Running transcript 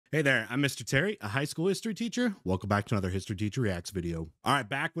Hey there, I'm Mr. Terry, a high school history teacher. Welcome back to another History Teacher Reacts video. All right,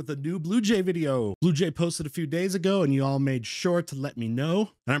 back with a new BlueJay video. BlueJay posted a few days ago and you all made sure to let me know.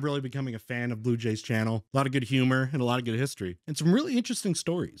 And I'm really becoming a fan of BlueJay's channel. A lot of good humor and a lot of good history and some really interesting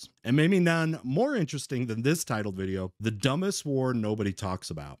stories. And maybe none more interesting than this titled video, The Dumbest War Nobody Talks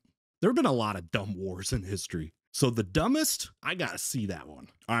About. There have been a lot of dumb wars in history. So the dumbest, I gotta see that one.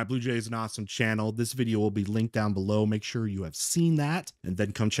 All right, BlueJay is an awesome channel. This video will be linked down below. Make sure you have seen that and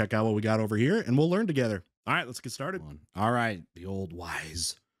then come check out what we got over here and we'll learn together. All right, let's get started. All right, the old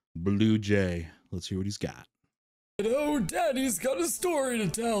wise BlueJay. Let's hear what he's got. Oh, Daddy's got a story to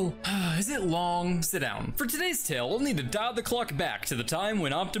tell. Is it long? Sit down. For today's tale, we'll need to dial the clock back to the time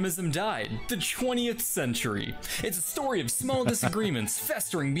when optimism died, the 20th century. It's a story of small disagreements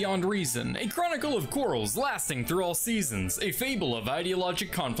festering beyond reason, a chronicle of quarrels lasting through all seasons, a fable of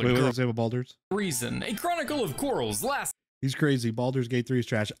ideologic conflict. Wait, what did I say about Baldur's? Reason, a chronicle of quarrels lasting. He's crazy. Baldur's Gate 3 is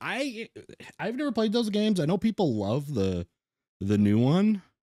trash. I've never played those games. I know people love the new one.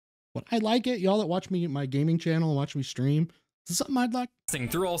 But I like it. Y'all that watch me, my gaming channel, and watch me stream, this is something I'd like.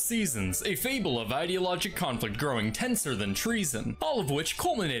 Through all seasons, a fable of ideologic conflict growing tenser than treason, all of which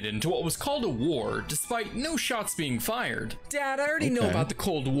culminated into what was called a war, despite no shots being fired. Dad, I already know about the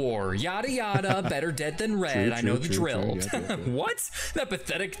Cold War. Yada yada, better dead than red, I know the drill. What? That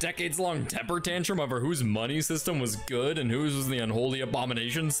pathetic decades-long temper tantrum over whose money system was good and whose was the unholy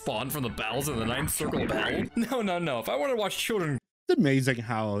abomination spawned from the bowels of the ninth circle of hell? No. If I want to watch children... It's amazing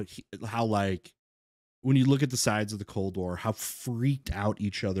how like when you look at the sides of the Cold War, how freaked out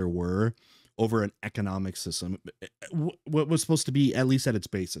each other were over an economic system. What was supposed to be, at least at its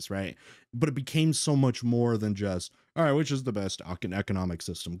basis, right? But it became so much more than just, all right, which is the best economic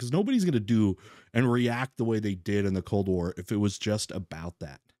system? Because nobody's going to do and react the way they did in the Cold War if it was just about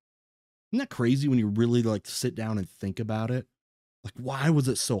that. Isn't that crazy when you really like sit down and think about it? Like, why was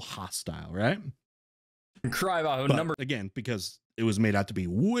it so hostile, right? Cry about but, number again, because it was made out to be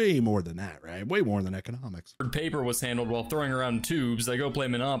way more than that, right? Way more than economics. Paper was handled while throwing around tubes. I go play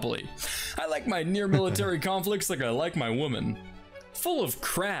Monopoly. I like my near military conflicts like I like my woman. Full of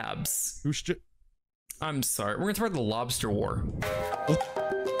crabs. I'm sorry, we're gonna talk about the lobster war.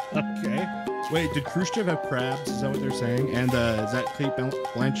 Okay. Wait, did Khrushchev have crabs? Is that what they're saying? And is that Cate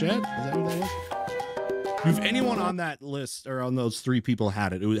Blanchett? Is that what that is? If anyone on that list or on those three people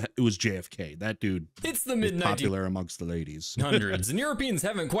had it, it was JFK. That dude. It's the mid-90s, popular amongst the ladies. Hundreds, and Europeans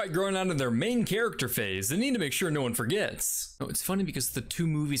haven't quite grown out of their main character phase. They need to make sure no one forgets. Oh, it's funny because the two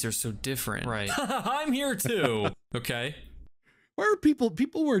movies are so different. Right. I'm here too. Okay. Where people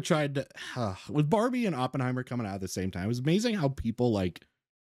were trying to with Barbie and Oppenheimer coming out at the same time. It was amazing how people like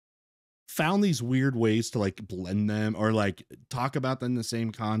found these weird ways to like blend them or like talk about them in the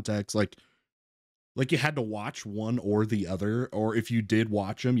same context. Like you had to watch one or the other, or if you did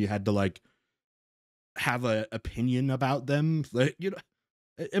watch them, you had to like have an opinion about them. Like, you know,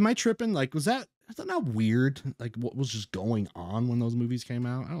 am I tripping? Like, is that not weird? Like, what was just going on when those movies came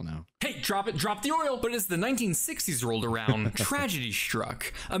out? I don't know. Hey, drop the oil. But as the 1960s rolled around, tragedy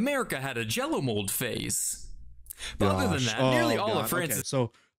struck. America had a Jello mold phase. But other than that, nearly all of France. Okay,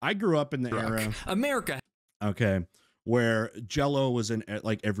 so I grew up in the era, America. Okay, where Jello was in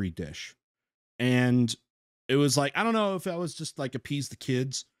like every dish. And it was like, I don't know if that was just like appease the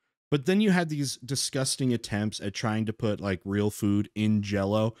kids, but then you had these disgusting attempts at trying to put like real food in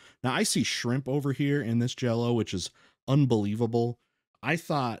Jello. Now I see shrimp over here in this Jello, which is unbelievable. I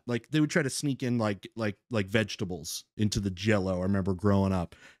thought like they would try to sneak in like vegetables into the Jello. I remember growing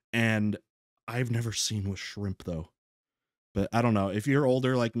up, and I've never seen with shrimp though. But I don't know if you're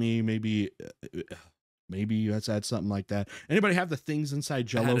older like me, maybe let's add something like that. Anybody have the things inside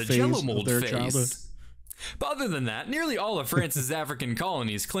Jello phase of their childhood? But other than that, nearly all of France's African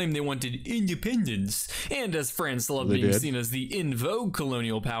colonies claimed they wanted independence. And as France loved being seen as the in vogue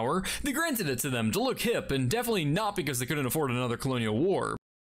colonial power, they granted it to them to look hip, and definitely not because they couldn't afford another colonial war.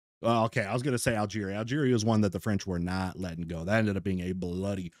 Okay, I was going to say Algeria. Algeria was one that the French were not letting go. That ended up being a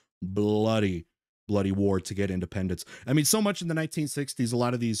bloody war to get independence. I mean, so much in the 1960s, a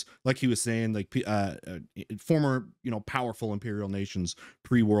lot of these, like he was saying, like former, you know, powerful imperial nations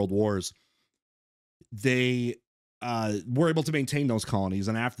pre-World Wars, they were able to maintain those colonies.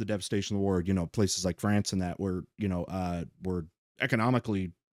 And after the devastation of the war, you know, places like France and that were, you know, were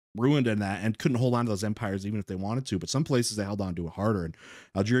economically ruined in that and couldn't hold on to those empires even if they wanted to. But some places they held on to it harder, and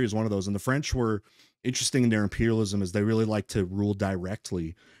Algeria is one of those. And the French were interesting in their imperialism, as they really like to rule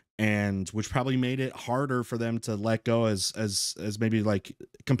directly, and which probably made it harder for them to let go as maybe like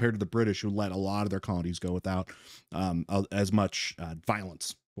compared to the British, who let a lot of their colonies go without as much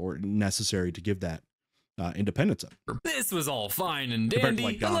violence or necessary to give that independence of. This was all fine and dandy,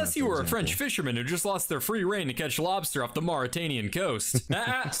 like Ghana, unless you were a example. French fisherman who just lost their free rein to catch lobster off the Mauritanian coast.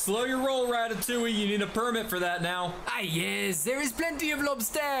 Slow your roll, Ratatouille. You need a permit for that now. Ah, yes, there is plenty of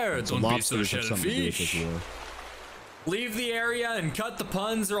lobster. So Don't be so lobsters have something to do with shellfish. this war. Leave the area and cut the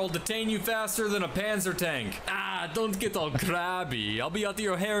puns or I'll detain you faster than a panzer tank. Don't get all crabby. I'll be out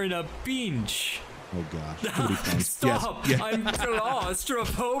your hair in a pinch. Oh gosh. Pretty fun. Stop! Yes. I'm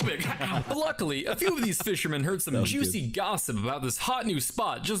claustrophobic. Luckily, a few of these fishermen heard some juicy gossip about this hot new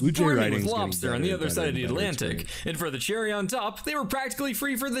spot just BlueJay brimming writing's with getting lobster on better the and other side of the better and better, it's Atlantic. great. And for the cherry on top, they were practically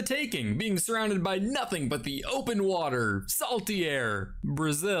free for the taking, being surrounded by nothing but the open water, salty air,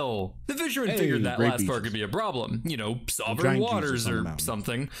 Brazil. The fishermen figured that great last part beaches. could be a problem. You know, sovereign Giant waters Jesus on the or mountain.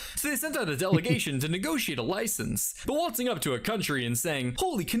 something. So they sent out a delegation to negotiate a license. But waltzing up to a country and saying,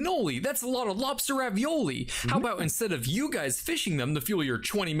 holy cannoli, that's a lot of lobster ravioli. How about instead of you guys fishing them to fuel your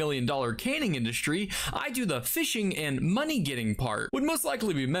 $20 million canning industry, I do the fishing and money getting part, would most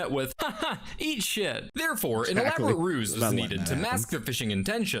likely be met with, haha, eat shit. Therefore, an Exactly. elaborate ruse was Not letting needed that to happen. mask their fishing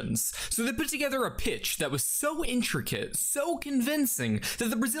intentions. So they put together a pitch that was so intricate, so convincing,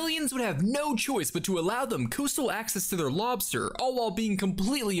 that the Brazilians would have no choice but to allow them coastal access to their lobster, all while being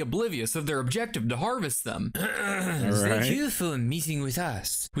completely oblivious of their objective to harvest them. Thank you for meeting with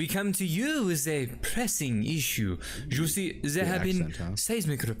us. We come to you with a pressing issue. You see, there have been accent, huh?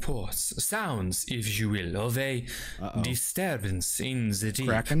 seismic reports, sounds, if you will, of a disturbance in the deep,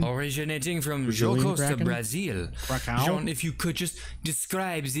 Kraken? originating from Brazilian Costa, Kraken? Brazil. Krakow? Jean, if you could just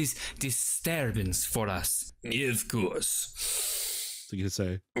describe this disturbance for us. Of course. So you could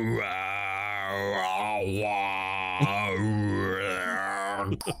say,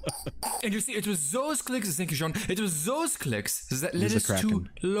 And you see, it was those clicks, thank you, Jean. It was those clicks that led a us to kraken.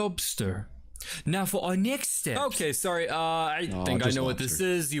 lobster. Now for our next step. Okay, sorry. I think I just know what this lobster.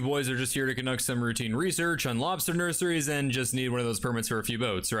 is. You boys are just here to conduct some routine research on lobster nurseries and just need one of those permits for a few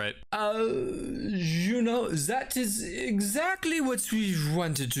boats, right? You know, that is exactly what we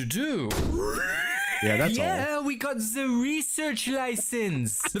wanted to do. yeah, that's all. Yeah, we got the research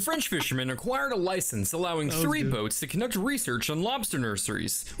license. The French fishermen acquired a license allowing 3 boats to conduct research on lobster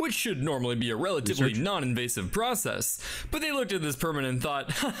nurseries, which should normally be a relatively non-invasive process. But they looked at this permit and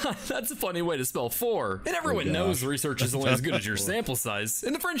thought, haha, that's a funny way to spell 4. And everyone knows research is only as good as your sample size,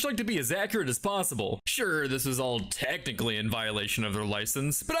 and the French like to be as accurate as possible. Sure, this was all technically in violation of their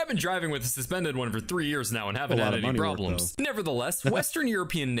license, but I've been driving with a suspended one for 3 years now and haven't A lot had of any money work, problems. Nevertheless, Western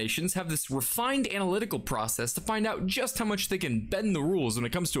European nations have this refined analytical process to find out just how much they can bend the rules when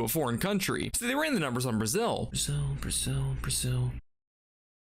it comes to a foreign country. So they ran the numbers on Brazil. Brazil.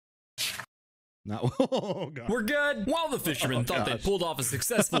 Not, oh god. We're good. While the fishermen thought they pulled off a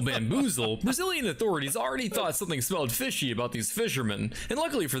successful bamboozle, Brazilian authorities already thought something smelled fishy about these fishermen. And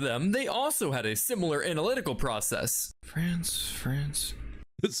luckily for them, they also had a similar analytical process. France.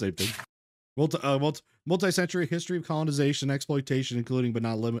 Same thing. Multi-century history of colonization, exploitation, including but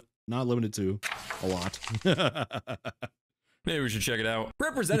not limited to a lot. Maybe we should check it out.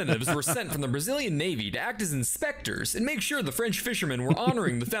 Representatives were sent from the Brazilian Navy to act as inspectors and make sure the French fishermen were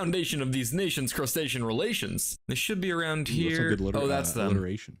honoring the foundation of these nations' crustacean relations. They should be around here. Oh, that's them.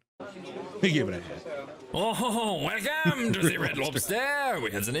 Alliteration. He gave it a Oh, welcome to the Red Lobster.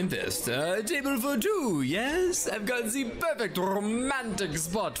 We have an infest. Table for 2, yes? I've got the perfect romantic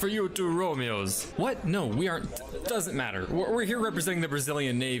spot for you two Romeos. What? No, we aren't. Doesn't matter. We're here representing the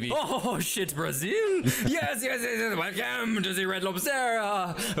Brazilian Navy. Oh, shit, Brazil? Yes. Welcome to the Red Lobster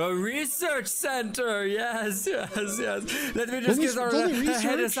a research center. Yes. Let me just get our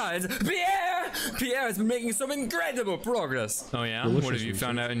head aside. Pierre has been making some incredible progress. Oh, yeah? Delicious What have you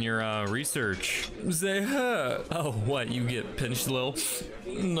found out in your research? Say, oh, what? You get pinched, Lil?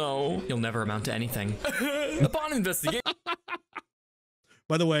 No. You'll never amount to anything. Upon investigation.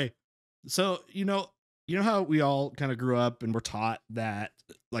 By the way, so you know how we all kind of grew up and were taught that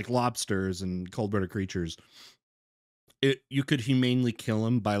like lobsters and cold-blooded creatures, you could humanely kill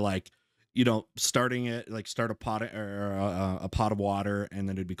them by starting it, start a pot or a pot of water, and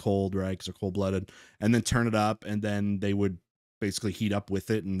then it'd be cold, right? Because they're cold-blooded, and then turn it up, and then they would basically heat up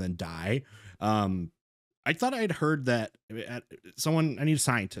with it and then die. I thought I had heard that I need a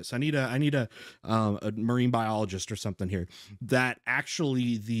scientist. I need a marine biologist or something here, that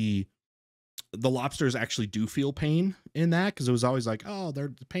actually the lobsters actually do feel pain in that, because it was always like, oh,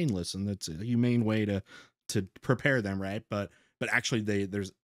 they're painless and that's a humane way to prepare them, right? But actually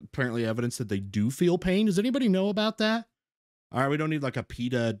there's apparently evidence that they do feel pain. Does anybody know about that? All right, we don't need like a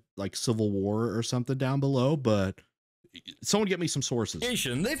PETA civil war or something down below, but someone get me some sources.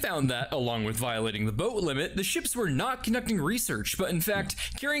 They found that, along with violating the boat limit, the ships were not conducting research, but in fact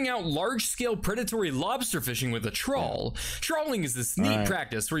carrying out large-scale predatory lobster fishing with a trawl. Trawling is this neat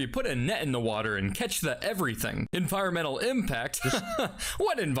practice where you put a net in the water and catch the everything. Environmental impact?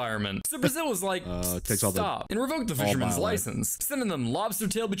 What environment? So Brazil was like, stop, and revoked the fisherman's license, sending them lobster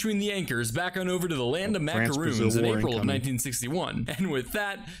tail between the anchors back on over to the land of macaroons in April of 1961. And with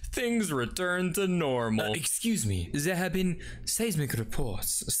that, things returned to normal. Excuse me, there have been seismic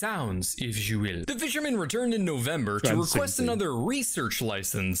reports, sounds, if you will. The fishermen returned in November to request another research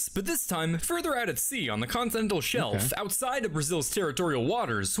license, but this time further out at sea on the continental shelf, outside of Brazil's territorial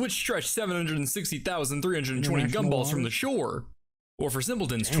waters, which stretch 760,320 gumballs from the shore. Or for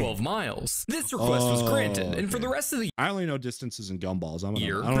simpletons, 12 miles. This request was granted, and for the rest of the I only know distances in gumballs.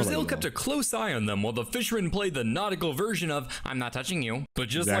 year, Brazil kept a close eye on them while the fishermen played the nautical version of "I'm not touching you." But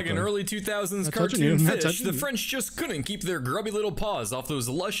just like an early 2000s cartoon fish, the French just couldn't keep their grubby little paws off those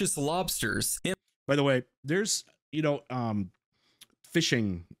luscious lobsters. By the way, there's, you know,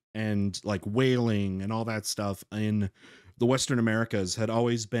 fishing and like whaling and all that stuff in the Western Americas had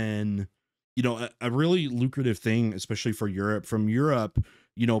always been, you know, a really lucrative thing, especially for Europe. From Europe,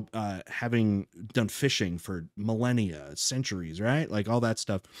 you know, having done fishing for millennia, centuries, right? Like all that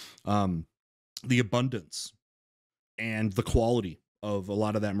stuff. The abundance and the quality of a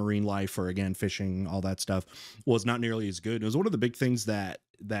lot of that marine life, or again, fishing, all that stuff, was not nearly as good. It was one of the big things that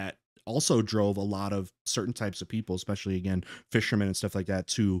also drove a lot of certain types of people, especially again, fishermen and stuff like that,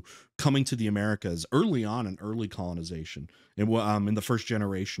 to coming to the Americas early on in early colonization, and in the first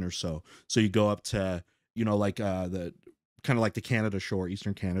generation or so. So you go up to, you know, like the kind of like the Canada shore,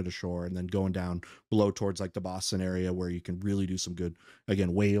 Eastern Canada shore, and then going down below towards like the Boston area, where you can really do some good,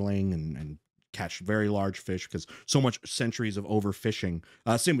 again, whaling and catch very large fish, because so much centuries of overfishing.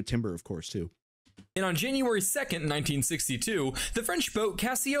 Same with timber, of course, too. And on January 2nd, 1962, the French boat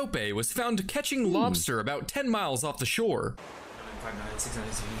Cassiope was found catching lobster about 10 miles off the shore.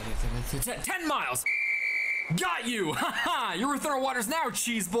 10 miles! Got you! Haha! You're within our waters now,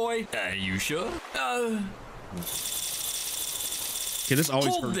 cheese boy! You sure? Okay, this always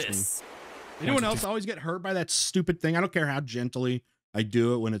hold hurts this. me. Anyone else always get hurt by that stupid thing? I don't care how gently I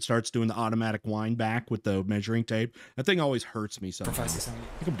do it when it starts doing the automatic wind back with the measuring tape. That thing always hurts me sometimes.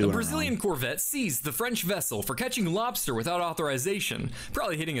 A Brazilian corvette seized the French vessel for catching lobster without authorization,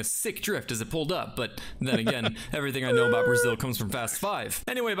 probably hitting a sick drift as it pulled up, but then again, everything I know about Brazil comes from Fast 5.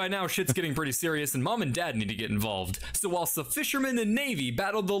 Anyway, by now shit's getting pretty serious and mom and dad need to get involved. So whilst the fishermen and navy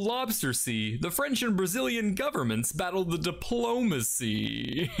battled the lobster sea, the French and Brazilian governments battled the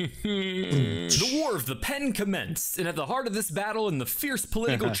diplomacy. The War of the Pen commenced, and at the heart of this battle in the fierce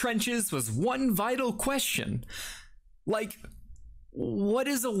political trenches was one vital question. Like, what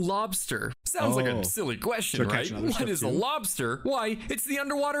is a lobster? Sounds like a silly question, right? What is a lobster? Why, it's the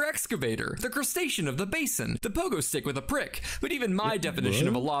underwater excavator, the crustacean of the basin, the pogo stick with a prick. But even my definition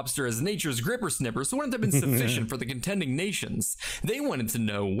of a lobster as nature's gripper snippers wouldn't have been sufficient for the contending nations. They wanted to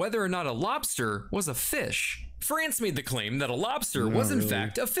know whether or not a lobster was a fish. France made the claim that a lobster was in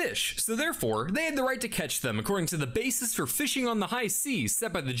fact a fish, so therefore they had the right to catch them according to the basis for fishing on the high seas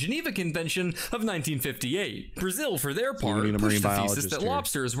set by the Geneva Convention of 1958. Brazil, for their part, pushed the thesis that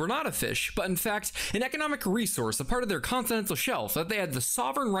lobsters were not a fish, but in fact an economic resource, a part of their continental shelf that they had the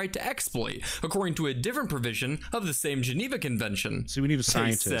sovereign right to exploit, according to a different provision of the same Geneva Convention. See, we need a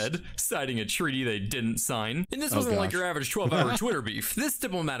scientist. They said, citing a treaty they didn't sign. And this wasn't like your average 12-hour Twitter beef. This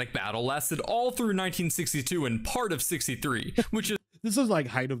diplomatic battle lasted all through 1962 and part of 63, which is this is like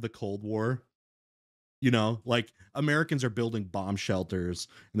height of the Cold War. You know, like Americans are building bomb shelters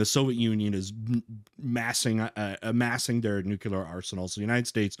and the Soviet Union is amassing their nuclear arsenal. So the United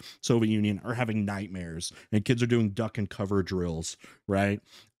States, Soviet Union are having nightmares, and kids are doing duck and cover drills, right?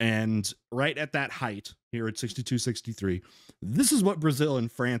 And right at that height here at 62, 63, this is what Brazil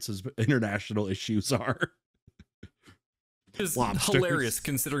and France's international issues are. Is hilarious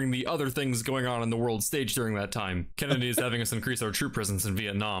considering the other things going on in the world stage during that time. Kennedy is having us increase our troop presence in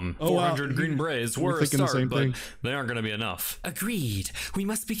Vietnam. 400 Green Berets were a start, but they aren't going to be enough. Agreed. We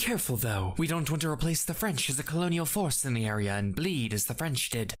must be careful, though. We don't want to replace the French as a colonial force in the area and bleed as the French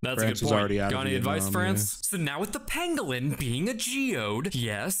did. That's France a good point. Got any advice, France? So now with the pangolin being a geode,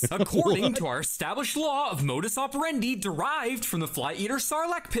 yes, according to our established law of modus operandi derived from the fly-eater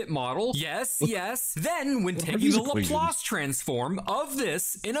sarlacc pit model, yes, then when taking the Laplace transform of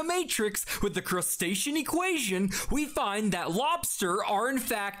this in a matrix with the crustacean equation, we find that lobster are in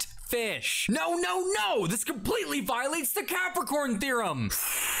fact fish. No, this completely violates the Capricorn theorem.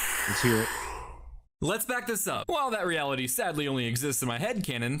 Let's hear it. Let's back this up. While that reality sadly only exists in my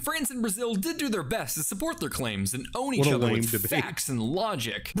headcanon, France and Brazil did do their best to support their claims and own each other with facts and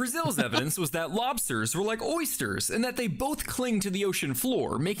logic. Brazil's evidence was that lobsters were like oysters and that they both cling to the ocean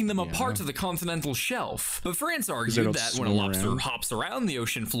floor, making them a part of the continental shelf. But France argued that when a lobster hops around the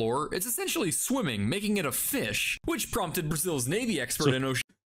ocean floor, it's essentially swimming, making it a fish, which prompted Brazil's Navy expert in ocean.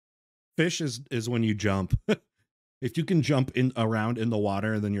 Fish is when you jump. If you can jump around in the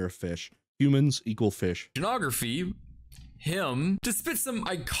water, then you're a fish. Humans equal fish. Oceanography, him, to spit some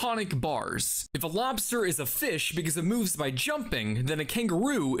iconic bars. If a lobster is a fish because it moves by jumping, then a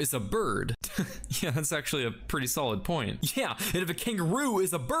kangaroo is a bird. Yeah, that's actually a pretty solid point. Yeah, and if a kangaroo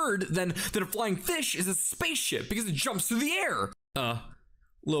is a bird, then a flying fish is a spaceship because it jumps through the air. A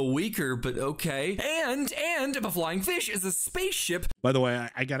little weaker, but okay. And if a flying fish is a spaceship. By the way,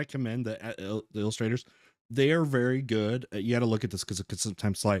 I gotta commend the illustrators. They are very good. You gotta look at this because it could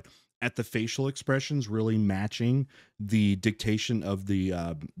sometimes slide. At the facial expressions really matching the dictation of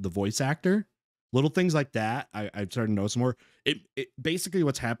the voice actor. Little things like that, I'm starting to notice more. It basically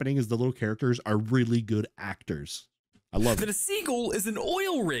what's happening is the little characters are really good actors. I love it. That a seagull is an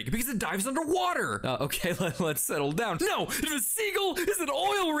oil rig because it dives underwater. Okay, let's settle down. No, if a seagull is an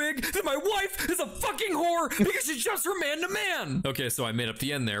oil rig, then my wife is a fucking whore because she jumps from man to man. Okay, so I made up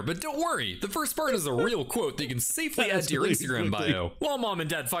the end there, but don't worry. The first part is a real quote that you can safely add to your Instagram bio. While mom and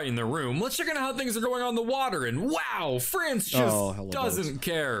dad fight in their room, let's check on how things are going on the water, and wow, France just doesn't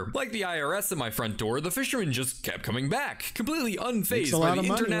care. Like the IRS at my front door, the fishermen just kept coming back, completely unfazed by the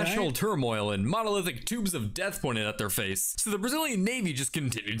international turmoil and monolithic tubes of death pointed at their face. So the Brazilian Navy just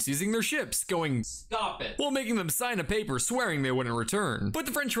continued seizing their ships, going, "Stop it," while making them sign a paper swearing they wouldn't return. But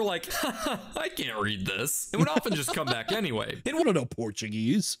the French were like, I can't read this, and would often just come back anyway. They don't know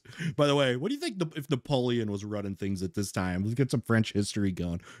Portuguese. By the way, what do you think if Napoleon was running things at this time? Let's get some French history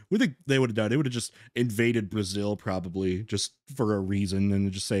going. What do you think they would have done? They would have just invaded Brazil probably just for a reason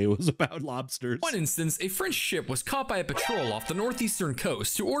and just say it was about lobsters. One instance, a French ship was caught by a patrol off the northeastern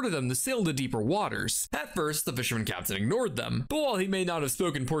coast to order them to sail to deeper waters. At first, the fisherman captain ignored them, but while he may not have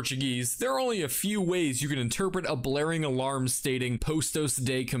spoken Portuguese, there are only a few ways you can interpret a blaring alarm stating "Postos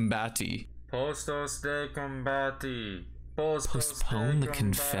de combate." Postos de combate. Postpone the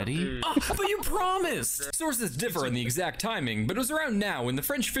confetti? Oh, but you promised! Sources differ on the exact timing, but it was around now when the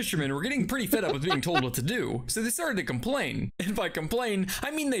French fishermen were getting pretty fed up with being told what to do, so they started to complain. And by complain, I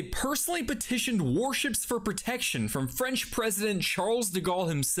mean they personally petitioned warships for protection from French President Charles de Gaulle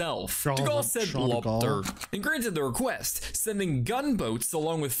himself. De Gaulle said "Lobster," and granted the request, sending gunboats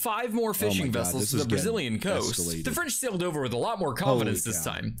along with 5 more fishing vessels to the Brazilian coast. Escalated. The French sailed over with a lot more confidence this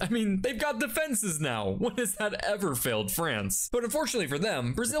time. I mean, they've got defenses now. When has that ever failed France? But unfortunately for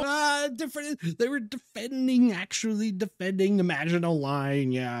them, Brazil they were actually defending the Maginot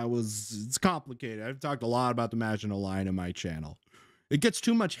Line. Yeah, it's complicated. I've talked a lot about the Maginot Line in my channel. It gets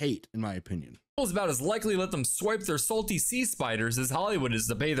too much hate, in my opinion. is about as likely to let them swipe their salty sea spiders as Hollywood is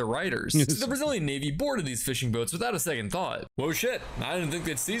to pay their writers. So the Brazilian Navy boarded these fishing boats without a second thought. Whoa shit, I didn't think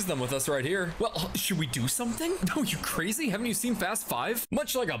they'd seize them with us right here. Well, should we do something? No, you crazy? Haven't you seen Fast 5?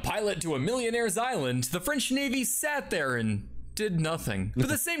 Much like a pilot to a millionaire's island, the French Navy sat there and did nothing. But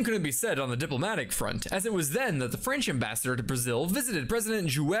the same couldn't be said on the diplomatic front, as it was then that the French ambassador to Brazil visited President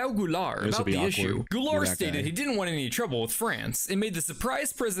João Goulart about the issue. Goulart stated he didn't want any trouble with France and made the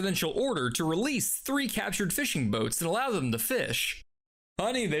surprise presidential order to release 3 captured fishing boats and allow them to fish.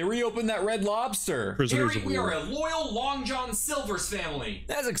 Honey, they reopened that Red Lobster. Harry, we are a loyal Long John Silver's family.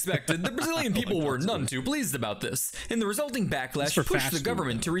 As expected, the Brazilian people were none too pleased about this, and the resulting backlash pushed the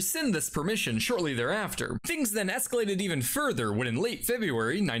government to rescind this permission shortly thereafter. Things then escalated even further when in late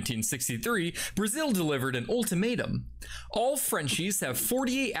February 1963, Brazil delivered an ultimatum. All Frenchies have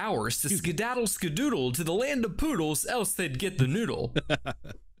 48 hours to skedaddle to the land of poodles, else they'd get the noodle.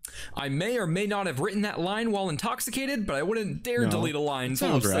 I may or may not have written that line while intoxicated, but I wouldn't dare delete a line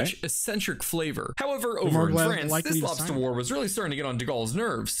full of such eccentric flavor. However, over in France, this lobster war was really starting to get on de Gaulle's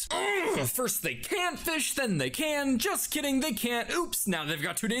nerves. First they can't fish, then they can. Just kidding, they can't. Oops, now they've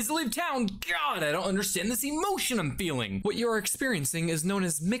got 2 days to leave town. God, I don't understand this emotion I'm feeling. What you're experiencing is known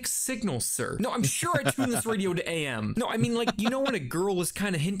as mixed signals, sir. No, I'm sure I tuned this radio to AM. No, I mean, like, you know when a girl is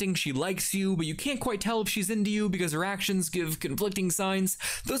kind of hinting she likes you, but you can't quite tell if she's into you because her actions give conflicting signs?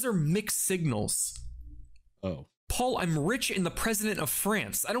 Those are mixed signals. Oh. Paul, I'm rich and the president of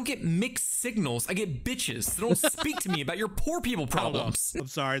France. I don't get mixed signals. I get bitches. So don't speak to me about your poor people problems. I'm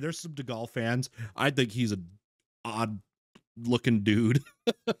sorry. There's some de Gaulle fans. I think he's an odd looking dude.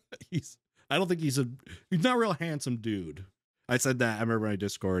 I don't think he's not a real handsome dude. I said that. I remember on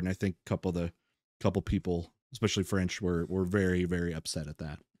Discord, and I think a couple people, especially French, were very, very upset at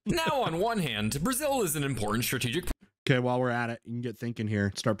that. Now, on one hand, Brazil is an important strategic. Okay, while we're at it, you can get thinking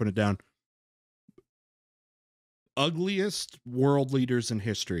here. Start putting it down. Ugliest world leaders in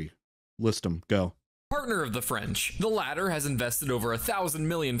history. List them. Go. Partner of the French. The latter has invested over 1,000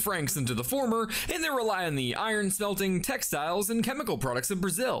 million francs into the former, and they rely on the iron smelting, textiles, and chemical products of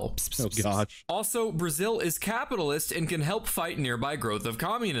Brazil. Oh, gosh. Also, Brazil is capitalist and can help fight nearby growth of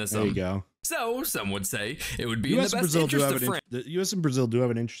communism. There you go. So, some would say it would be in the best interest of France. The U.S. and Brazil do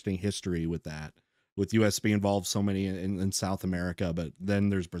have an interesting history with that. With U.S. being involved so many in South America, but then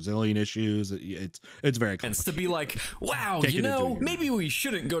there's Brazilian issues. It's very complicated. To be like, wow, you know, maybe we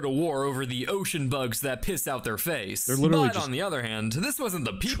shouldn't go to war over the ocean bugs that piss out their face. They're literally but on the other hand, this wasn't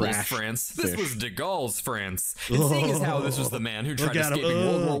the people's France. This was de Gaulle's France. And seeing as how this was the man who tried escaping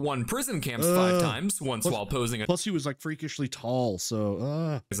World War I prison camps 5 times, once while posing. Plus, he was like freakishly tall,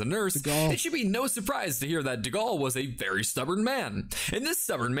 so as a nurse, it should be no surprise to hear that de Gaulle was a very stubborn man. And this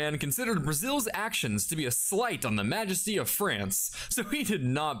stubborn man considered Brazil's actions to be a slight on the majesty of France, so he did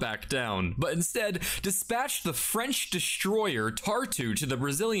not back down, but instead dispatched the French destroyer Tartu to the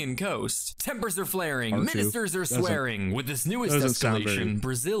Brazilian coast. Tempers are flaring, ministers are swearing. With this newest escalation,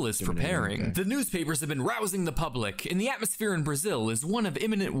 Brazil is preparing. Okay. The newspapers have been rousing the public, and the atmosphere in Brazil is one of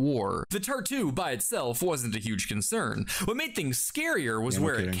imminent war. The Tartu by itself wasn't a huge concern. What made things scarier was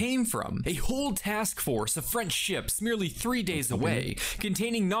where it came from. A whole task force of French ships merely 3 days away,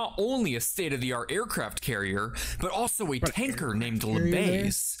 containing not only a state-of-the-art aircraft carrier, but also a tanker named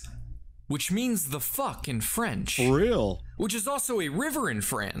Lebes, which means the fuck in French. For real. Which is also a river in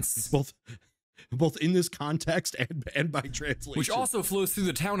France. Both in this context and by translation. Which also flows through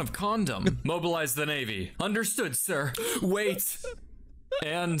the town of Condom. Mobilize the Navy. Understood, sir. Wait.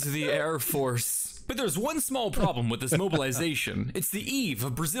 And the Air Force. But there's one small problem with this mobilization. It's the eve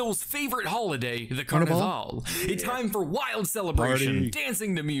of Brazil's favorite holiday, the Carnival. A time for wild celebration,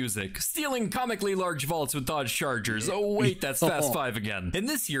 dancing to music, stealing comically large vaults with Dodge Chargers. Oh wait, that's Fast 5 again. And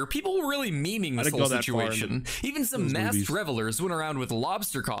this year, people were really memeing this whole situation. Even some masked revelers went around with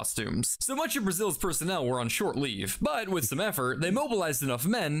lobster costumes. So much of Brazil's personnel were on short leave, but with some effort, they mobilized enough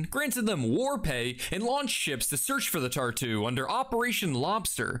men, granted them war pay, and launched ships to search for the Tartu under Operation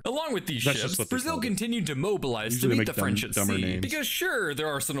Lobster. Along with these ships, Brazil continued to mobilize to meet the French at sea. Because sure, their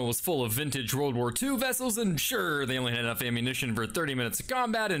arsenal was full of vintage World War II vessels, and sure, they only had enough ammunition for 30 minutes of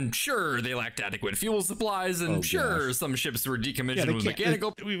combat, and sure, they lacked adequate fuel supplies, and some ships were decommissioned with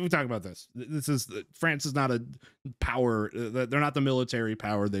mechanical. We talk about this. France is not a power. They're not the military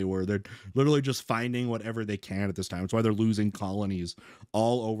power they were. They're literally just finding whatever they can at this time. That's why they're losing colonies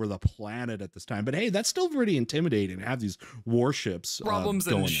all over the planet at this time. But hey, that's still pretty intimidating to have these warships. Problems,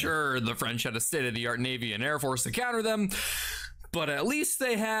 and sure, the French had a state-of-the-art Navy and Air Force to counter them, but at least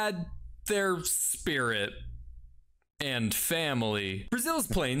they had their spirit and family. Brazil's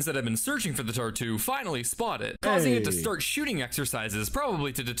planes that had been searching for the Tartu finally spot it, causing it to start shooting exercises,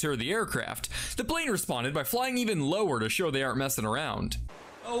 probably to deter the aircraft. The plane responded by flying even lower to show they aren't messing around.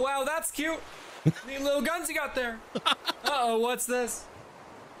 Oh wow, that's cute. Neat little guns you got there. Uh-oh, what's this?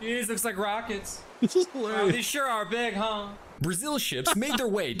 These looks like rockets. This is hilarious. Wow, these sure are big, huh? Brazil ships made their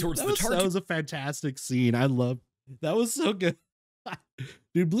way towards the Tartu. That was a fantastic scene. I love that. Was so good.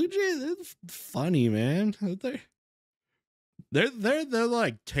 Dude, BlueJay, they're funny, man. They're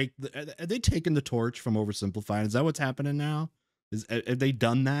like are they taking the torch from Oversimplified? Is that what's happening now? Have they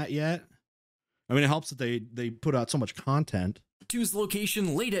done that yet? I mean, it helps that they put out so much content. Tartu's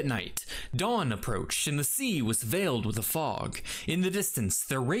location late at night. Dawn approached and the sea was veiled with a fog. In the distance,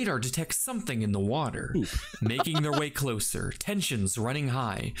 their radar detects something in the water. Making their way closer, tensions running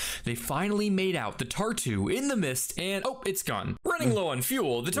high. They finally made out the Tartu in the mist and oh, it's gone. Running low on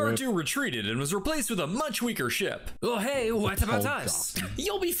fuel, the Tartu retreated and was replaced with a much weaker ship. Oh hey, what about us?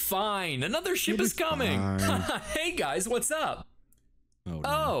 You'll be fine. Another ship is coming. Hey guys, what's up?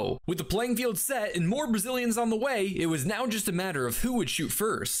 Oh, with the playing field set and more Brazilians on the way, it was now just a matter of who would shoot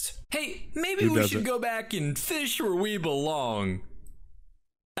first. Hey, maybe we should go back and fish where we belong.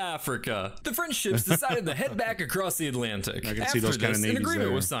 Africa. The French ships decided to head back across the Atlantic. After this, an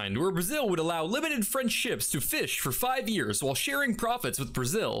agreement was signed where Brazil would allow limited French ships to fish for 5 years while sharing profits with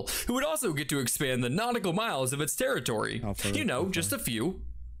Brazil, who would also get to expand the nautical miles of its territory. You know, just a few.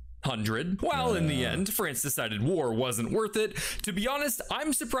 100. While in the end, France decided war wasn't worth it, to be honest,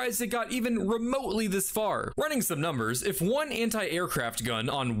 I'm surprised it got even remotely this far. Running some numbers, if one anti-aircraft gun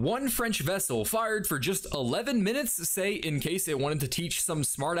on one French vessel fired for just 11 minutes, say in case it wanted to teach some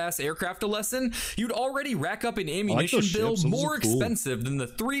smart-ass aircraft a lesson, you'd already rack up an ammunition bill more expensive than the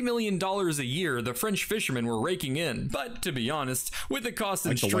 $3 million a year the French fishermen were raking in. But to be honest, with the cost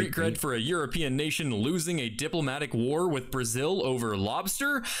and street cred for a European nation losing a diplomatic war with Brazil over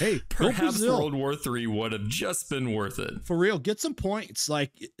lobster, perhaps World War III would have just been worth it. For real, get some points.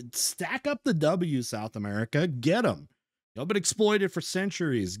 Like, stack up the W's, South America. Get them. Y'all been exploited for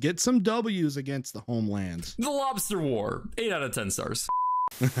centuries. Get some W's against the homelands. The Lobster War, 8 out of 10 stars.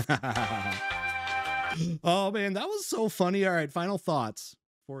 Oh man, that was so funny. All right, final thoughts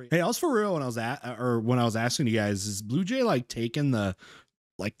for you. Hey, I was for real when I was asking you guys, is BlueJay like taking the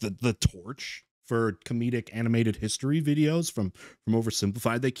torch for comedic animated history videos from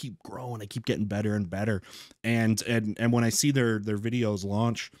Oversimplified? They keep growing, they keep getting better and better. And when I see their videos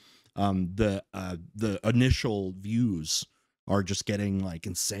launch, the initial views are just getting like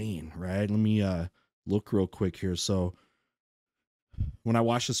insane, right? Let me look real quick here. So when I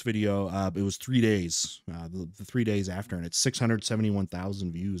watched this video, it was 3 days, the 3 days after, and it's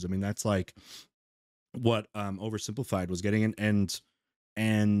 671,000 views. I mean, that's like what Oversimplified was getting, and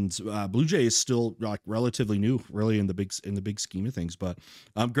BlueJay is still like relatively new, really, in the big scheme of things. But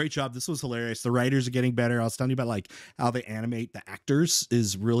great job. This was hilarious. The writers are getting better. I was telling you about like how they animate the actors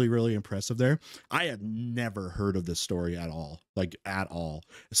is really, really impressive there. I had never heard of this story at all, like at all.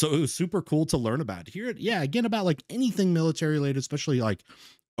 So it was super cool to learn about. Hear it, yeah, again, about like anything military related, especially like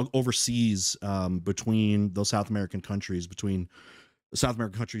overseas, between those South American countries, between South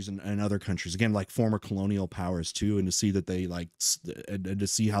American countries and other countries, again, like former colonial powers too, and to see that they like, and to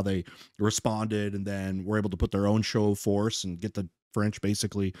see how they responded, and then were able to put their own show of force and get the French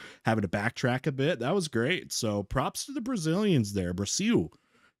basically having to backtrack a bit. That was great. So props to the Brazilians there. Brazil.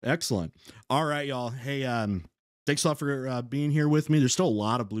 Excellent. All right, y'all. Hey, thanks a lot for being here with me. There's still a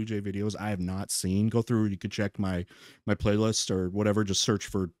lot of BlueJay videos I have not seen. Go through, you could check my playlist or whatever, just search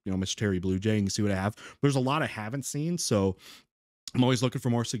for, Mr. Terry BlueJay and see what I have. There's a lot I haven't seen, so I'm always looking for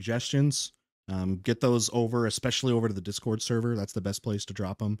more suggestions. Get those over, especially over to the Discord server. That's the best place to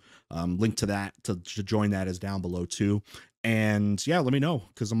drop them. Link to that, to join that, is down below too. And yeah, let me know,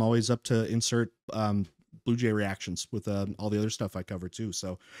 because I'm always up to insert BlueJay reactions with all the other stuff I cover too.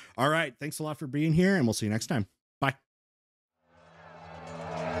 So, all right, thanks a lot for being here, and we'll see you next time.